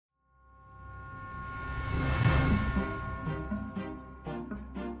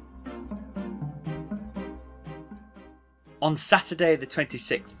On Saturday the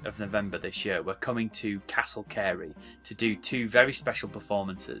 26th of November this year, we're coming to Castle Cary to do two very special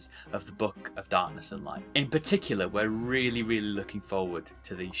performances of the Book of Darkness and Light. In particular, we're really looking forward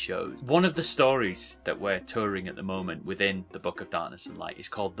to these shows. One of the stories that we're touring at the moment within the Book of Darkness and Light is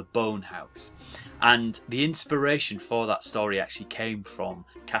called The Bone House, and the inspiration for that story actually came from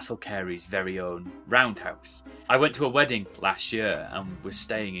Castle Cary's very own roundhouse. I went to a wedding last year and was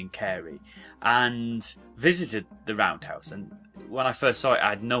staying in Cary and visited the roundhouse, and when I first saw it I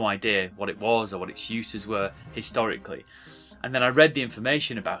had no idea what it was or what its uses were historically, and then I read the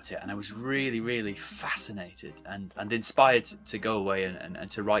information about it and I was really fascinated and inspired to go away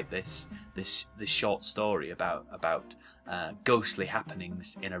and to write this short story about ghostly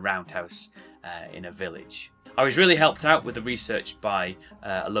happenings in a roundhouse in a village. I was really helped out with the research by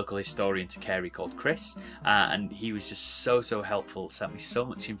a local historian to Cary called Chris, and he was just so helpful, sent me so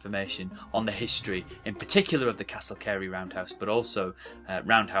much information on the history, in particular of the Castle Cary roundhouse, but also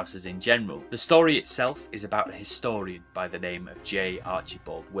roundhouses in general. The story itself is about a historian by the name of J.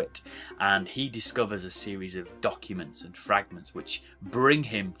 Archibald Witt, and he discovers a series of documents and fragments which bring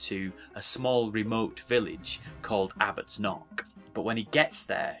him to a small remote village called Abbott's Knock. But when he gets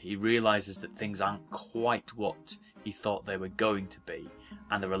there, he realises that things aren't quite what he thought they were going to be,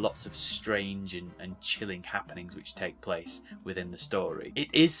 and there are lots of strange and chilling happenings which take place within the story. It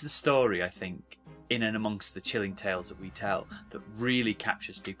is the story, I think, in and amongst the chilling tales that we tell, that really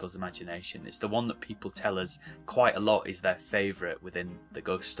captures people's imagination. It's the one that people tell us quite a lot is their favourite within the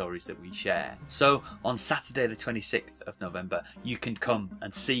ghost stories that we share. So on Saturday the 26th of November, you can come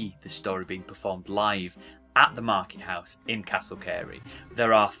and see this story being performed live at the Market House in Castle Cary.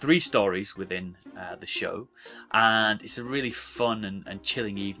 There are 3 stories within the show, and it's a really fun and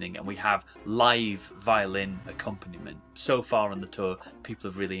chilling evening, and we have live violin accompaniment. So far on the tour, people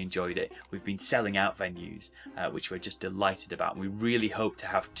have really enjoyed it. We've been selling out venues, which we're just delighted about, and we really hope to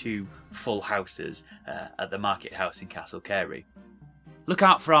have 2 full houses at the Market House in Castle Cary. Look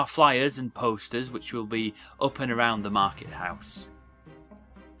out for our flyers and posters, which will be up and around the Market House.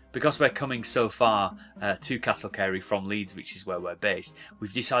 Because we're coming so far to Castle Cary from Leeds, which is where we're based,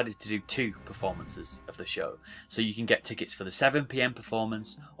 we've decided to do 2 performances of the show. So you can get tickets for the 7 PM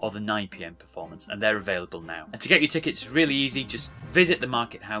performance or the 9 PM performance, and they're available now. And to get your tickets, it's really easy, just visit the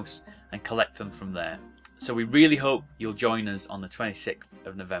Market House and collect them from there. So we really hope you'll join us on the 26th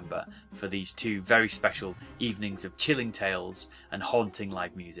of November for these 2 very special evenings of chilling tales and haunting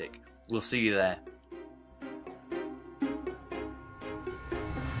live music. We'll see you there.